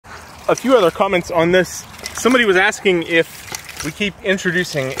a few other comments on this. Somebody was asking if we keep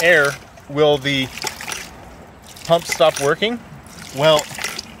introducing air, will the pump stop working? Well,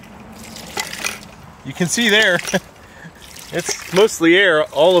 you can see there, it's mostly air.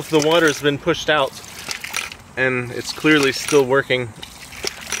 All of the water's been pushed out, and it's clearly still working.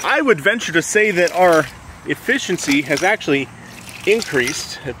 I would venture to say that our efficiency has actually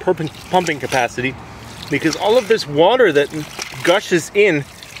increased at pumping capacity, because all of this water that gushes in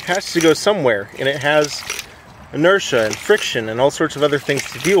has to go somewhere, and it has inertia and friction and all sorts of other things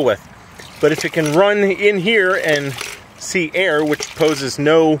to deal with. But if it can run in here and see air, which poses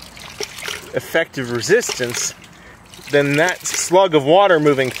no effective resistance, then that slug of water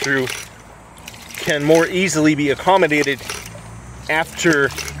moving through can more easily be accommodated after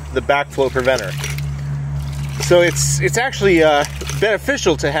the backflow preventer. So it's actually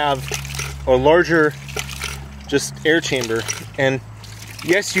beneficial to have a larger just air chamber. And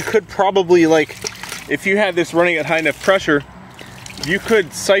yes, you could probably, like, if you had this running at high enough pressure, you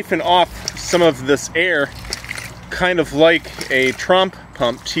could siphon off some of this air, kind of like a Trompe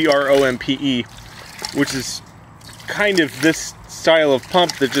pump, T-R-O-M-P-E, which is kind of this style of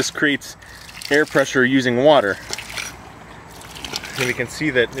pump that just creates air pressure using water. And we can see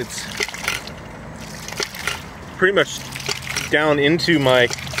that it's pretty much down into my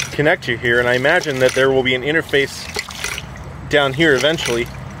connector here, and I imagine that there will be an interface down here eventually.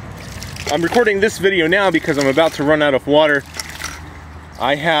 I'm recording this video now because I'm about to run out of water.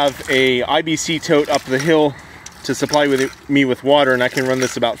 I have a IBC tote up the hill to supply me with water, and I can run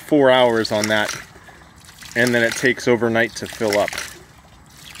this about 4 hours on that, and then it takes overnight to fill up,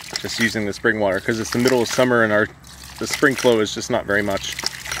 just using the spring water, because it's the middle of summer and the spring flow is just not very much.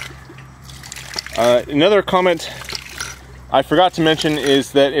 Another comment I forgot to mention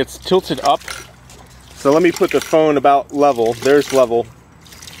is that it's tilted up. So let me put the phone about level. There's level.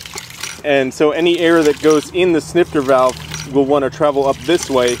 And so any air that goes in the snifter valve will want to travel up this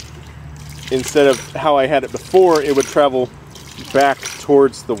way, instead of how I had it before. It would travel back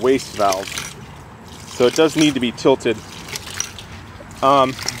towards the waste valve. So it does need to be tilted.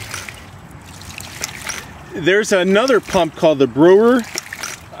 There's another pump called the Breuer,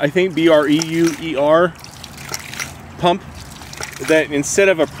 I think B-R-E-U-E-R pump, that instead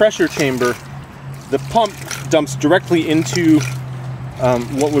of a pressure chamber, the pump dumps directly into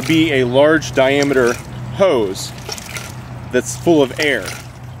what would be a large diameter hose that's full of air.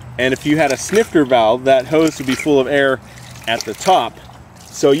 And if you had a snifter valve, that hose would be full of air at the top.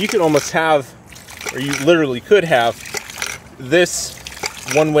 So you could almost have, or you literally could have, this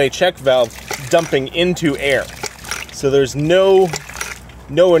one-way check valve dumping into air. So there's no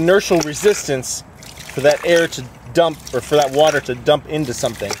inertial resistance for that air to dump, or for that water to dump into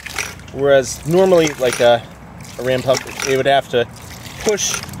something. Whereas normally, like a ram pump, it would have to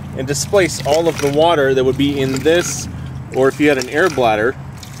push and displace all of the water that would be in this, or if you had an air bladder,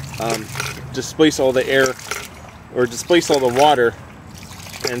 displace all the air, or displace all the water.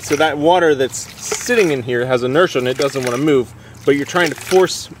 And so that water that's sitting in here has inertia and it doesn't want to move, but you're trying to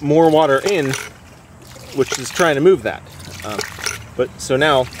force more water in, which is trying to move that. But so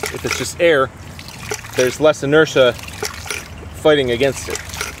now, if it's just air, there's less inertia fighting against it.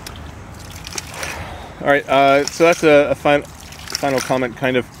 All right, so that's a final comment,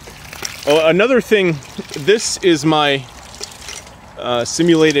 kind of. Oh, another thing, this is my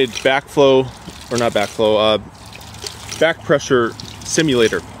simulated backflow, or not backflow, back pressure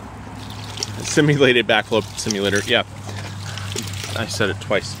simulator. Simulated backflow simulator, yeah. I said it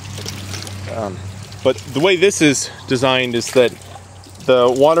twice. But the way this is designed is that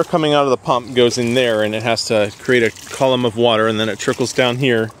the water coming out of the pump goes in there, and it has to create a column of water, and then it trickles down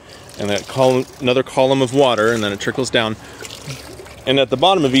here, and then another column of water, and then it trickles down. And at the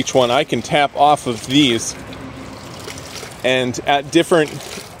bottom of each one, I can tap off of these, and at different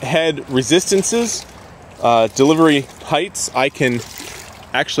head resistances, delivery heights, I can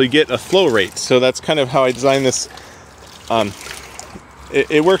actually get a flow rate. So that's kind of how I designed this.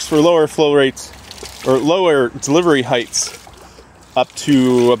 It works for lower flow rates, or lower delivery heights, up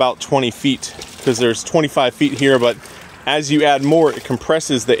to about 20 feet, because there's 25 feet here, but as you add more, it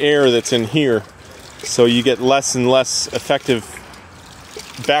compresses the air that's in here, so you get less and less effective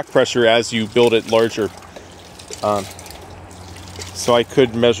back pressure as you build it larger. So I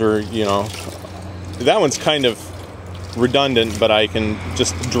could measure, you know, that one's kind of redundant, but I can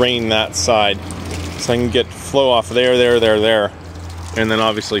just drain that side, so I can get flow off there, and then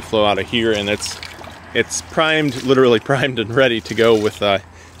obviously flow out of here, and it's primed, literally primed and ready to go with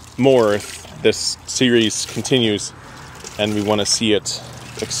more if this series continues and we want to see it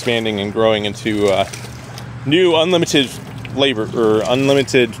expanding and growing into new unlimited labor, or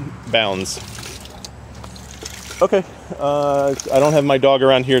unlimited bounds. Okay, I don't have my dog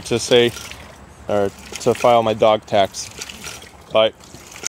around here to say, or to file my dog tax. Bye.